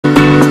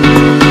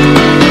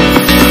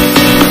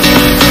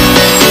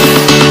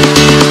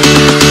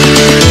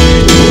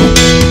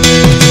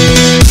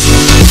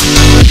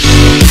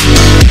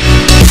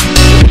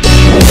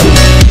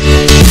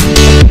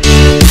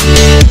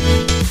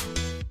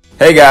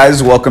Hey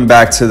guys, welcome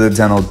back to the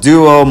Dental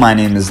Duo. My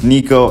name is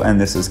Nico and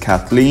this is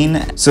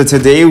Kathleen. So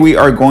today we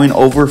are going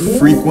over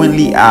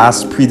frequently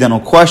asked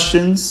pre-dental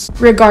questions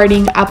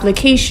regarding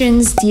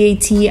applications,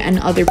 DAT, and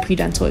other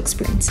pre-dental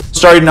experiences.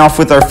 Starting off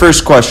with our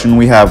first question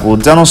we have, will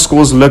dental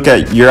schools look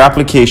at your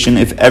application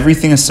if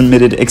everything is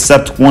submitted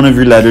except one of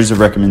your letters of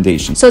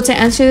recommendation? So to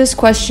answer this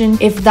question,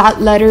 if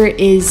that letter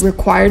is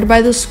required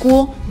by the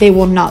school, they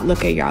will not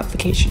look at your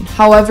application.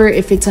 However,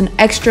 if it's an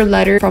extra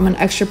letter from an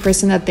extra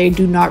person that they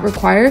do not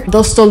require,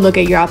 they'll still look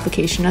at your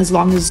application as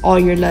long as all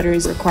your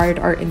letters required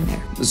are in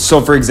there.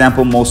 So for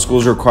example, most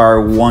schools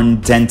require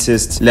one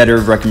dentist letter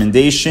of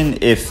recommendation.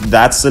 If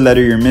that's the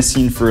letter you're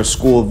missing for a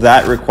school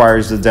that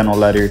requires the dental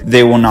letter,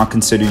 they will not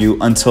consider you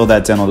until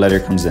that dental letter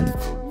comes in.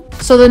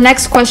 So the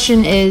next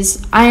question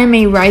is, I am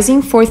a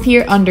rising fourth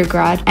year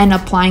undergrad and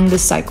applying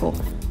this cycle.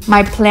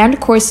 My planned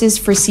courses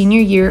for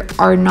senior year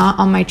are not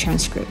on my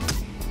transcript.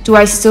 Do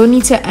I still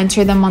need to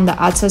enter them on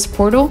the access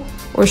portal,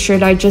 or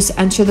should I just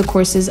enter the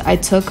courses I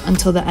took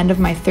until the end of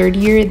my third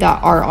year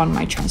that are on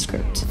my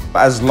transcript?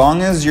 As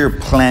long as you're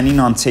planning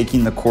on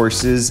taking the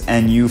courses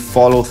and you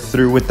follow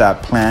through with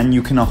that plan,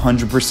 you can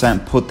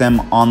 100% put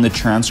them on the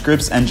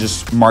transcripts and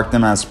just mark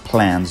them as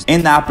plans.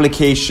 In the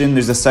application,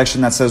 there's a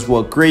section that says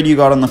what grade you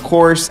got on the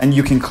course, and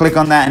you can click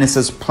on that and it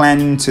says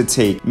planning to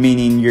take,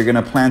 meaning you're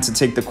gonna plan to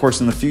take the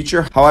course in the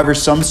future. However,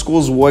 some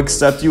schools will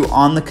accept you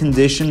on the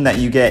condition that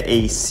you get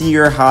a C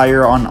or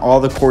higher on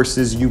all the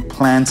courses you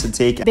plan to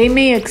take. They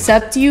may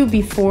accept you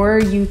before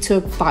you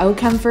took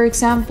biochem, for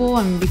example,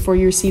 and before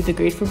you receive the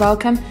grade for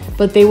biochem,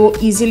 but they will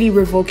easily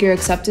revoke your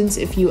acceptance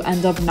if you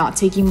end up not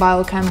taking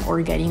biochem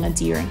or getting a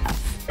D or an F.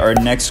 Our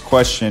next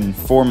question,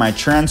 for my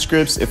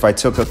transcripts, if I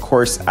took a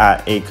course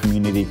at a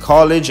community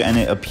college and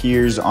it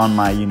appears on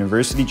my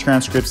university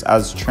transcripts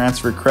as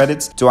transfer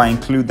credits, do I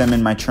include them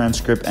in my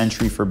transcript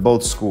entry for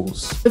both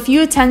schools? If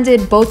you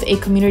attended both a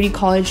community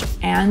college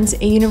and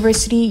a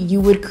university, you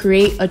would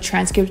create a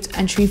transcript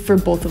entry for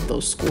both of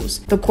those schools.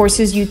 The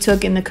courses you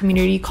took in the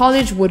community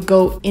college would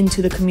go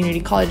into the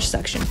community college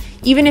section.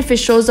 Even if it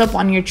shows up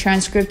on your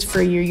transcript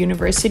for your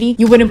university,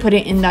 you wouldn't put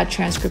it in that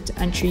transcript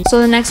entry. So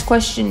the next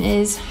question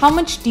is, how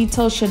much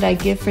detail should I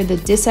give for the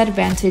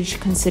disadvantaged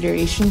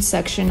consideration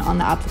section on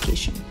the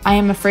application? I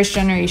am a first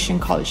generation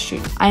college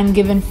student. I am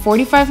given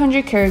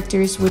 4,500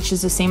 characters, which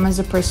is the same as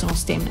a personal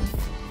statement.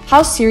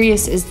 How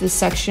serious is this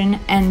section,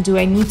 and do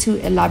I need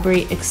to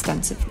elaborate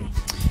extensively?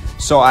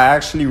 So I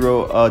actually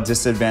wrote a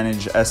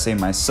disadvantage essay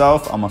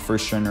myself. I'm a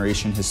first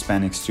generation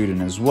Hispanic student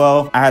as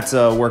well. I had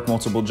to work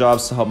multiple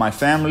jobs to help my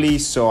family,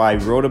 so I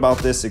wrote about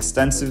this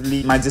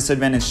extensively. My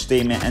disadvantage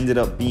statement ended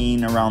up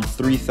being around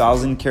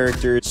 3,000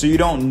 characters, so you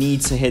don't need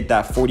to hit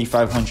that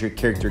 4,500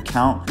 character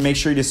count. Make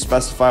sure to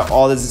specify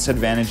all the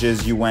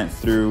disadvantages you went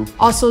through.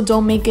 Also,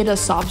 don't make it a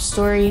sob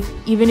story.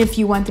 Even if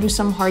you went through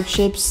some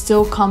hardships,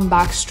 still come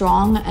back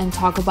strong and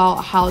talk about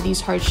how these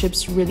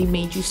hardships really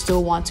made you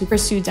still want to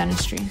pursue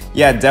dentistry.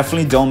 Yeah, definitely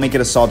don't make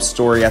it a sob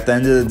story. At the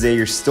end of the day,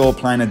 you're still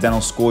applying to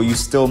dental school. You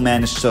still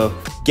managed to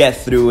get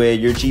through it.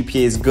 Your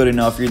GPA is good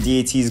enough. Your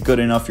DAT is good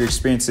enough. Your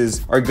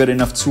experiences are good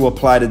enough to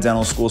apply to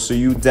dental school. So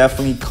you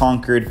definitely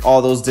conquered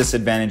all those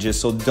disadvantages.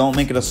 So don't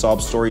make it a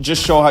sob story.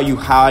 Just show how you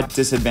had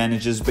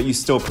disadvantages, but you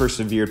still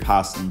persevered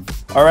past them.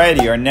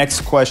 Alrighty, our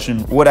next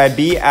question. Would I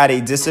be at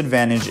a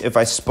disadvantage if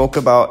I spoke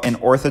about an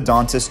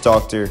orthodontist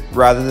doctor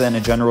rather than a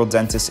general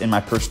dentist in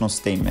my personal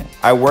statement?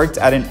 I worked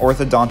at an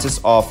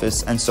orthodontist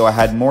office, and so I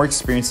had more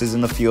experiences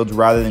in the field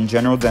rather than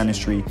general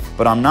dentistry,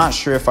 but I'm not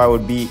sure if I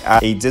would be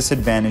at a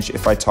disadvantage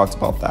if I talked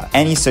about that.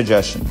 Any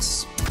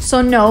suggestions?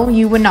 So no,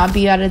 you would not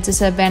be at a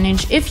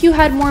disadvantage. If you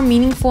had more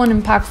meaningful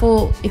and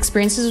impactful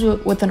experiences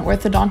with an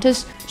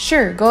orthodontist,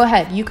 sure, go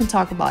ahead, you can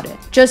talk about it.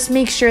 Just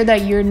make sure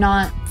that you're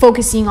not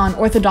focusing on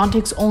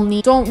orthodontics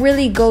only. Don't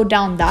really go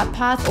down that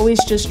path.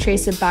 Always just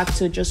trace it back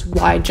to just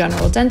why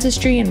general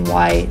dentistry and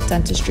why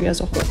dentistry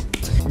as a whole.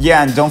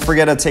 Yeah, and don't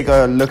forget to take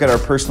a look at our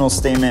personal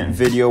statement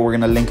video. We're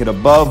gonna link it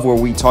above, where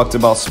we talked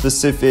about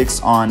specifics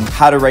on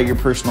how to write your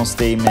personal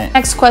statement.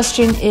 Next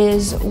question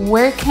is,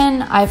 where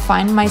can I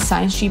find my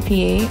science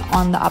GPA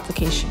on the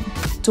application?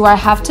 Do I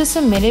have to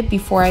submit it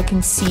before I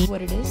can see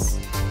what it is?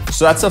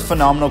 So that's a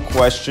phenomenal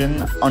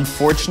question.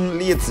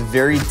 Unfortunately, it's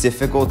very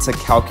difficult to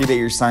calculate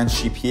your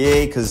science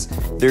GPA because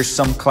there's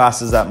some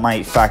classes that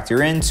might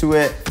factor into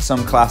it,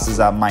 some classes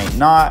that might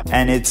not,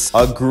 and it's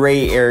a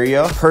gray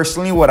area.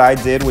 Personally, what I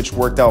did, which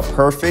worked out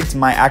perfect,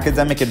 my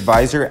academic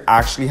advisor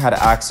actually had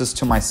access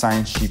to my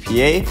science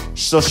GPA,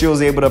 so she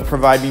was able to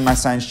provide me my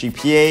science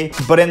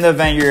GPA. But in the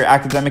event your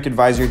academic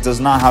advisor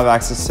does not have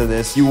access to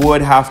this, you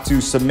would have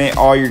to submit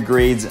all your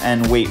grades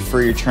and wait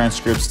for your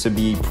transcripts to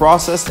be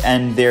processed,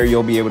 and there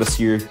you'll be able to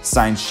to your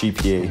science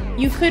GPA.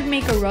 You could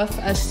make a rough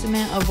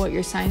estimate of what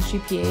your science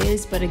GPA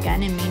is, but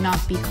again, it may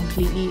not be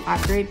completely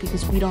accurate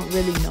because we don't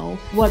really know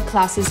what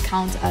classes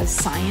count as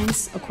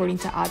science according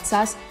to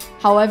ADSAS.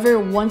 However,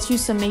 once you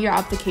submit your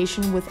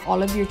application with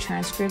all of your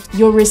transcripts,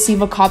 you'll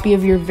receive a copy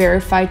of your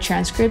verified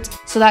transcript.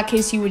 So that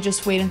case, you would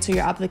just wait until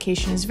your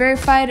application is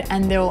verified,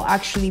 and there will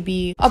actually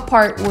be a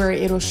part where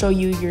it'll show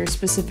you your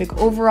specific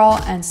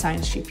overall and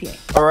science GPA.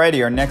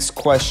 Alrighty, our next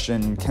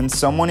question. Can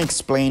someone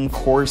explain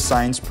core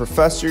science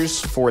professors,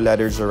 4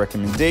 letters or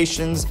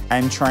recommendations?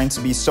 I'm trying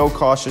to be so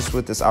cautious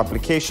with this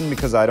application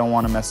because I don't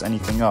want to mess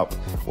anything up.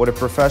 Would a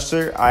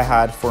professor I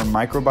had for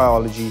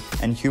microbiology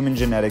and human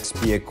genetics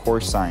be a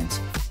core science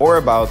or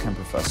a biochem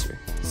professor?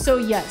 So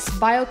yes,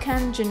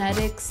 biochem,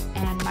 genetics,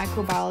 and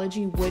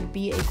microbiology would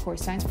be a core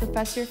science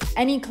professor.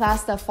 Any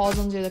class that falls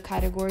under the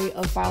category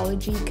of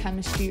biology,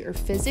 chemistry, or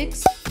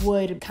physics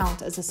would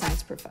count as a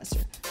science professor.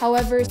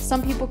 However,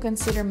 some people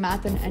consider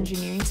math and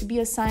engineering to be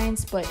a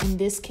science, but in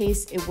this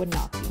case, it would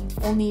not be.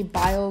 Only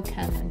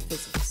biochem and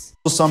physics.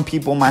 Some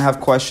people might have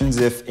questions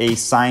if a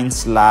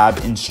science lab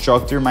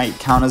instructor might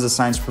count as a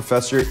science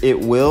professor. It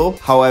will.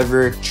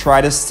 However,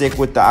 try to stick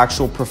with the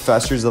actual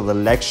professors of the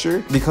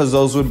lecture because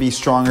those would be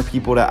stronger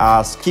people to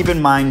ask. Keep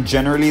in mind,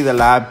 generally the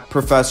lab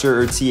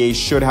professor or TA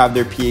should have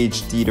their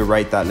PhD to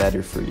write that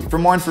letter for you. For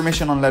more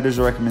information on letters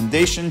of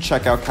recommendation,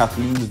 check out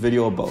Kathleen's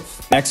video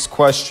above. Next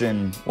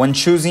question. When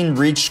choosing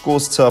which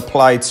schools to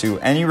apply to,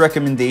 any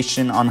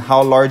recommendation on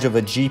how large of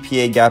a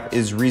GPA gap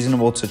is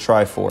reasonable to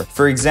try for?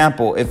 For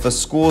example, if a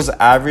school's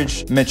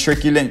average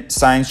matriculant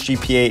science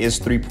GPA is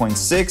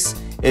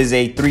 3.6, is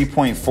a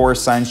 3.4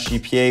 science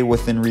GPA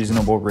within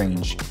reasonable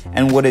range?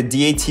 And would a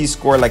DAT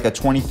score like a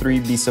 23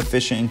 be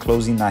sufficient in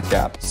closing that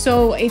gap?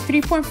 So a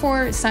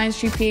 3.4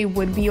 science GPA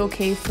would be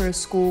okay for a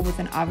school with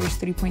an average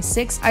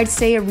 3.6. I'd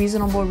say a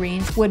reasonable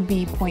range would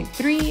be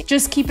 0.3.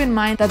 Just keep in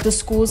mind that the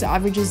school's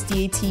averages,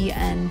 DAT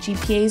and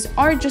GPAs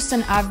are just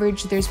an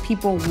average. There's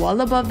people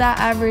well above that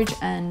average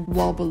and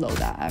well below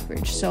that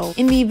average. So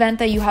in the event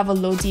that you have a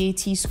low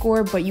DAT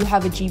score, but you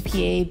have a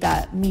GPA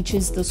that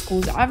meets the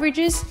school's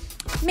averages,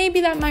 maybe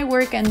that might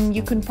work and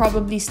you can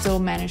probably still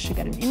manage to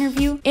get an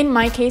interview. In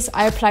my case,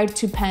 I applied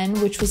to Penn,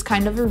 which was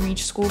kind of a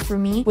reach school for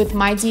me. With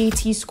my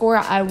DAT score,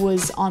 I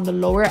was on the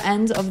lower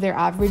end of their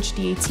average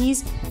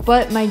DATs,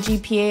 but my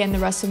GPA and the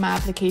rest of my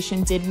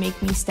application did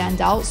make me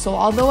stand out. So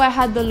although I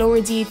had the lower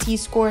DAT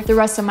score, the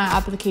rest of my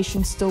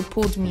application still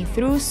pulled me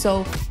through.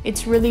 So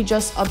it's really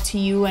just up to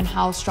you and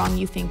how strong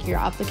you think your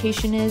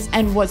application is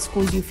and what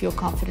schools you feel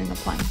confident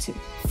applying to.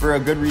 For a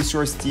good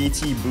resource,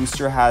 DAT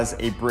Booster has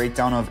a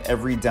breakdown of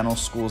every dental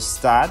school's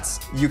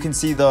stats. You can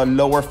see the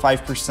lower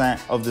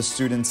 5% of the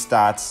student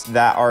stats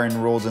that are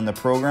enrolled in the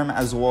program,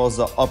 as well as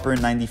the upper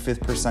 95th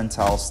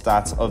percentile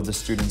stats of the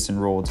students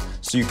enrolled.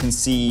 So you can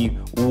see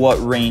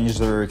what range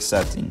they're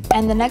accepting.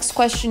 And the next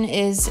question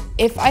is,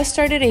 if I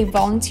started a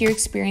volunteer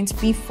experience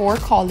before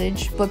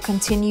college, but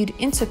continued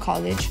into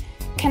college,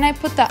 can I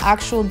put the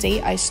actual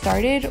date I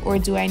started, or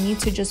do I need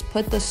to just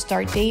put the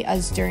start date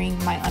as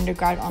during my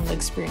undergrad on the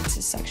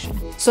experiences section?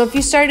 So if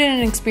you started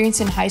an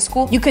experience in high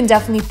school, you can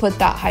definitely put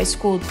that high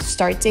school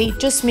start date.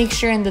 Just make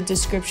sure in the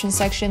description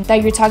section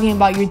that you're talking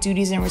about your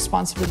duties and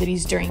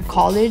responsibilities during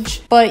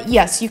college. But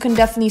yes, you can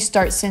definitely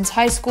start since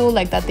high school,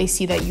 like that they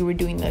see that you were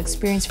doing the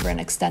experience for an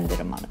extended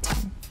amount of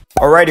time.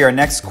 Alrighty, our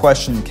next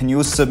question. Can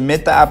you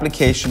submit the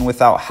application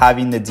without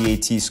having the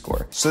DAT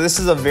score? So this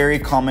is a very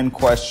common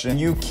question.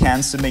 You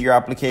can submit your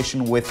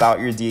application without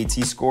your DAT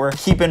score.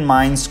 Keep in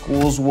mind,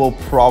 schools will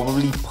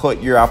probably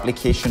put your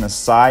application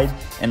aside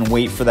and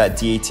wait for that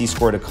DAT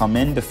score to come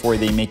in before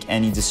they make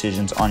any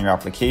decisions on your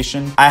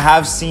application. I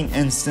have seen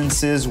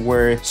instances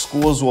where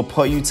schools will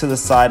put you to the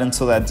side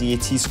until that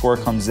DAT score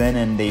comes in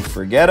and they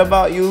forget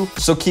about you.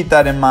 So keep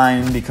that in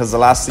mind, because the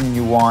last thing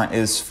you want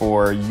is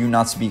for you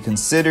not to be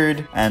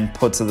considered and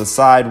put to the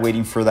side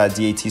waiting for that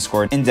DAT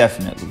score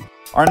indefinitely.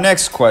 Our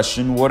next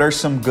question, what are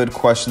some good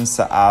questions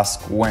to ask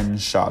when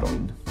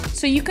shadowing?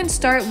 So you can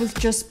start with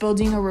just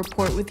building a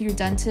rapport with your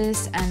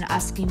dentist and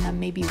asking them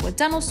maybe what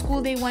dental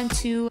school they went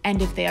to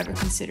and if they ever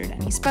considered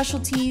any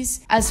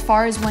specialties. As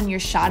far as when you're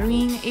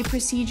shadowing a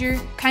procedure,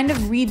 kind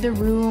of read the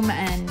room,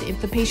 and if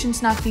the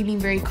patient's not feeling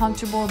very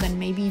comfortable, then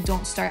maybe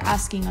don't start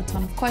asking a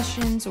ton of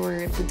questions, or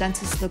if the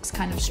dentist looks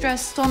kind of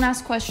stressed, don't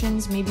ask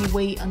questions. Maybe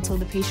wait until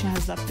the patient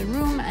has left the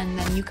room and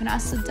then you can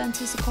ask the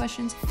dentist the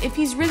questions. If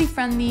he's really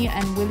friendly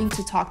and willing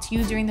to talk to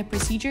you during the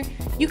procedure,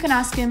 you can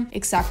ask him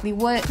exactly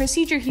what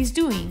procedure he's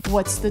doing,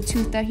 what's the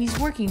tooth that he's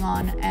working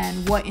on,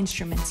 and what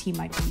instruments he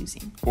might be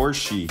using. Or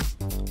she,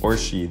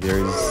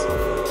 there's...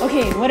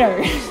 Okay,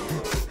 whatever.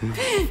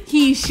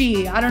 He,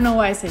 she, I don't know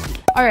why I said he.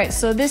 All right,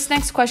 so this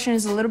next question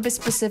is a little bit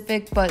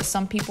specific, but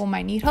some people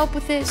might need help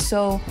with it.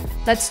 So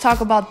let's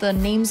talk about the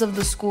names of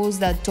the schools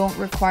that don't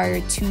require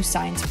 2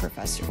 science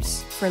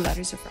professors for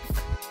letters of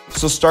rank.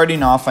 So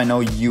starting off, I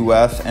know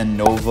UF and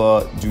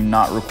Nova do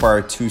not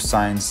require 2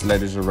 science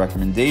letters of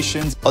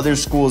recommendations. Other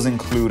schools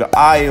include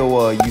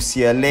Iowa,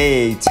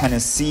 UCLA,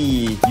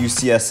 Tennessee,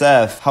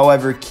 UCSF.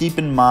 However, keep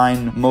in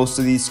mind, most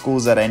of these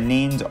schools that I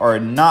named are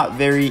not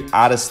very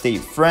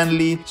out-of-state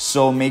friendly.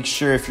 So make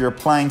sure if you're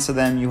applying to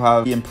them, you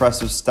have the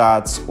impressive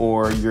stats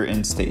or you're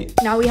in-state.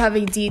 Now we have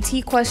a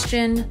DAT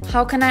question.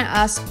 How can I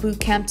ask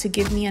bootcamp to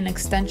give me an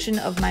extension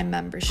of my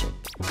membership?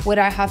 Would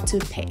I have to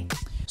pay?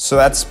 So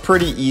that's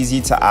pretty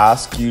easy to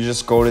ask. You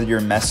just go to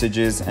your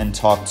messages and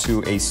talk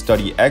to a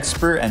study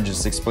expert and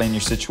just explain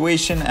your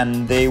situation,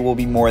 and they will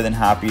be more than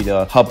happy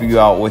to help you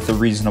out with a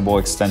reasonable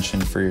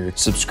extension for your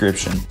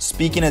subscription.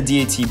 Speaking of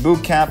DAT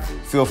Bootcamp,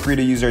 feel free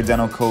to use our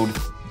dental code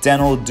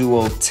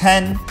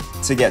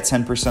DentalDuo10 to get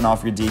 10%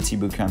 off your DAT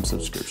Bootcamp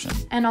subscription.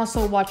 And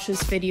also watch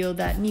this video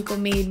that Nico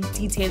made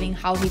detailing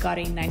how he got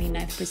a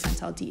 99th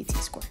percentile DAT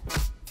score.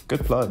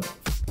 Good plug.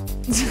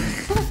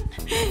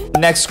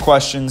 Next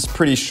question's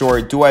pretty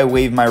short. Do I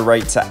waive my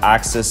right to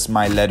access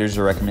my letters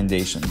or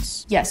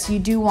recommendations? Yes, you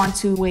do want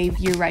to waive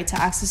your right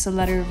to access a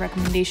letter of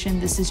recommendation.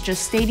 This is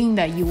just stating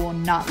that you will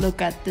not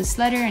look at this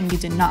letter and you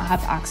did not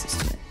have access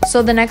to it.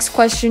 So the next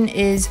question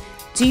is,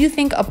 do you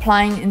think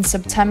applying in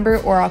September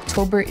or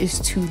October is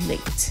too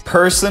late?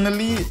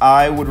 Personally,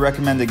 I would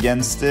recommend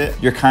against it.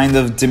 You're kind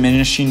of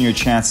diminishing your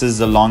chances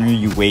the longer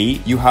you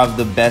wait. You have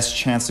the best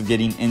chance of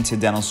getting into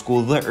dental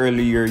school the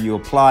earlier you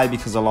apply,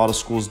 because a lot of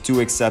schools do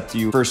accept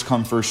you first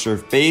come, first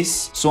serve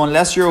base. So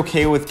unless you're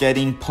okay with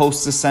getting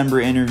post-December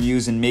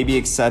interviews and maybe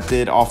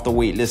accepted off the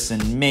wait list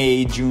in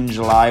May, June,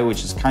 July,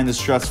 which is kind of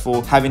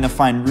stressful, having to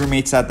find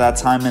roommates at that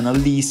time and a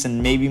lease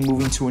and maybe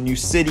moving to a new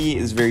city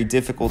is very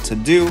difficult to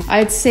do.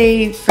 I'd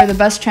say for the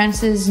best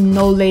chances,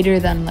 no later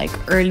than like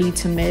early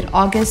to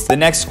mid-August. The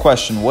next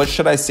question, what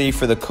should I say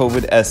for the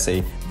COVID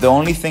essay? The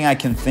only thing I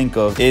can think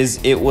of is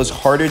it was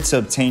harder to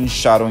obtain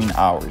shadowing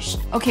hours.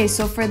 Okay,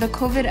 so for the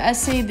COVID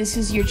essay, this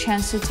is your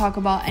chance to talk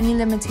about any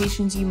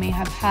limitations you may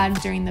have had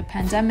during the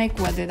pandemic,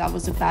 whether that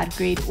was a bad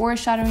grade or a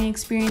shadowing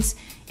experience.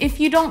 If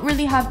you don't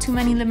really have too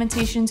many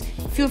limitations,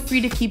 feel free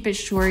to keep it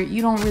short.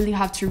 You don't really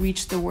have to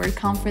reach the word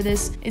count for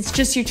this. It's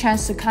just your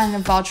chance to kind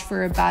of vouch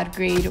for a bad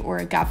grade or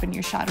a gap in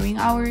your shadowing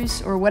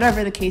hours or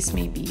whatever the case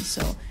may be.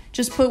 So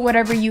just put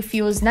whatever you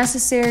feel is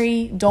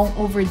necessary. Don't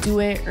overdo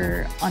it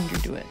or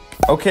underdo it.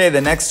 Okay, the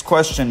next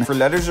question. For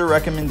letters of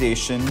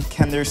recommendation,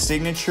 can their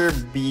signature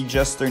be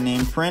just their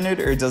name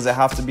printed, or does it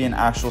have to be an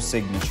actual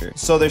signature?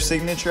 So their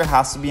signature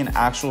has to be an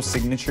actual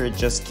signature. It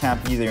just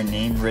can't be their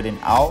name written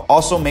out.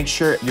 Also, make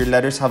sure your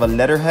letters have a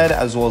letterhead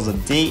as well as a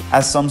date,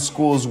 as some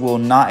schools will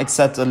not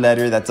accept a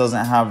letter that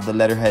doesn't have the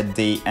letterhead,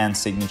 date, and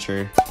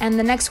signature. And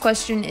the next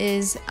question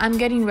is, I'm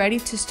getting ready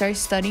to start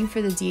studying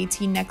for the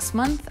DAT next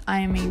month. I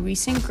am a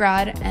recent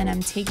grad and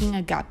I'm taking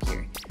a gap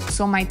year.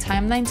 So my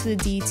timeline to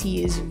the DAT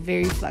is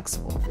very flexible.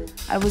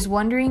 I was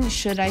wondering,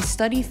 should I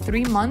study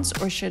 3 months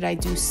or should I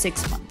do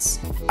 6 months?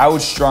 I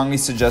would strongly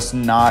suggest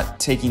not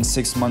taking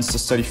 6 months to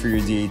study for your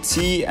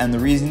DAT, and the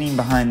reasoning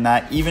behind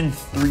that, even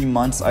 3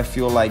 months, I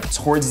feel like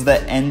towards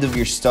the end of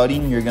your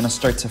studying, you're gonna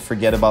start to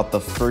forget about the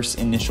first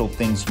initial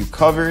things you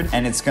covered,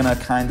 and it's gonna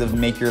kind of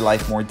make your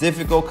life more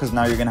difficult because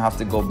now you're gonna have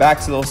to go back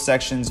to those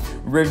sections,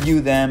 review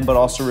them, but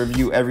also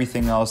review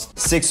everything else.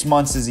 6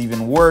 months is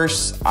even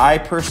worse. I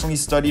personally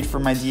studied for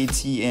my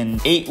DAT in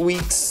 8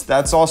 weeks.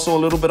 That's also a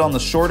little bit on the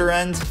shorter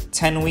end.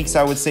 10 weeks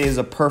I would say is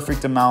a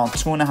perfect amount.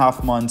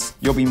 2.5 months,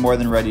 you'll be more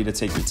than ready to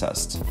take your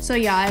test. So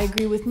yeah, I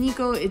agree with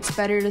Nico. It's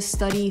better to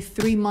study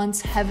 3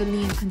 months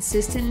heavily and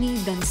consistently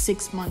than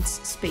 6 months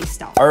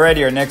spaced out.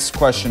 Alrighty, our next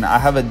question. I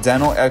have a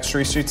dental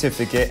x-ray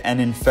certificate and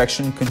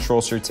infection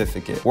control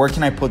certificate. Where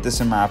can I put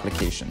this in my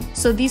application?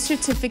 So these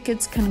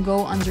certificates can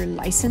go under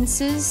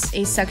licenses,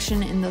 a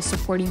section in the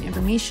supporting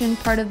information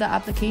part of the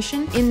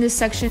application. In this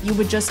section, you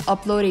would just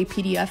upload a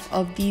PDF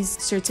of these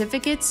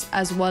certificates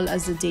as well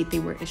as the date they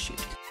were issued.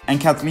 And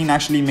Kathleen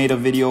actually made a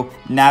video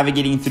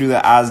navigating through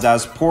the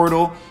ASDAS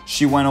portal.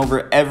 She went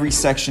over every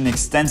section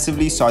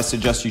extensively, so I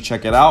suggest you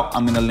check it out.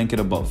 I'm gonna link it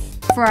above.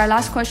 For our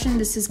last question,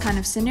 this is kind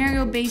of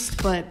scenario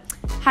based, but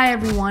hi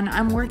everyone,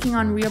 I'm working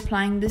on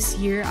reapplying this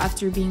year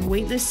after being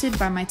waitlisted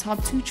by my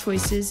top 2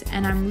 choices,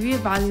 and I'm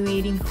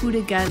reevaluating who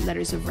to get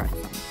letters of rec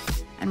from,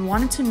 and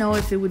wanted to know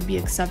if it would be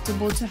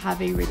acceptable to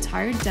have a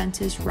retired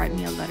dentist write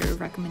me a letter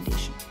of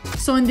recommendation.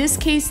 So in this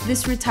case,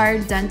 this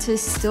retired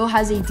dentist still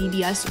has a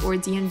DDS or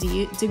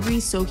DMD degree,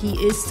 so he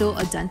is still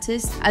a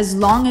dentist. As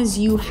long as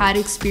you had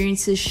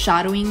experiences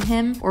shadowing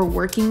him or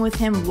working with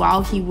him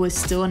while he was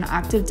still an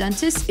active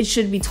dentist, it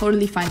should be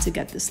totally fine to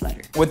get this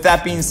letter. With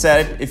that being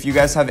said, if you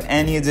guys have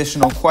any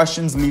additional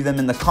questions, leave them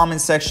in the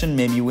comment section.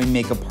 Maybe we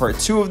make a part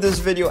 2 of this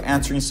video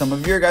answering some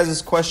of your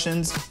guys'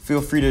 questions. Feel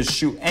free to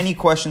shoot any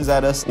questions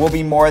at us. We'll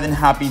be more than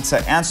happy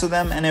to answer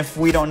them, and if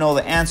we don't know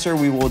the answer,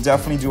 we will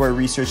definitely do our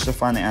research to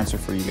find the answer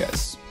for you guys.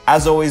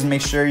 As always,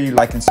 make sure you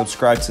like and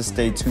subscribe to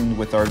stay tuned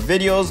with our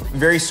videos.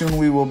 Very soon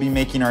we will be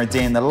making our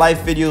day in the life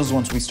videos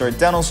once we start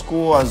dental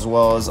school, as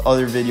well as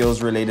other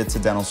videos related to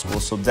dental school,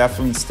 so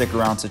definitely stick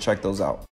around to check those out.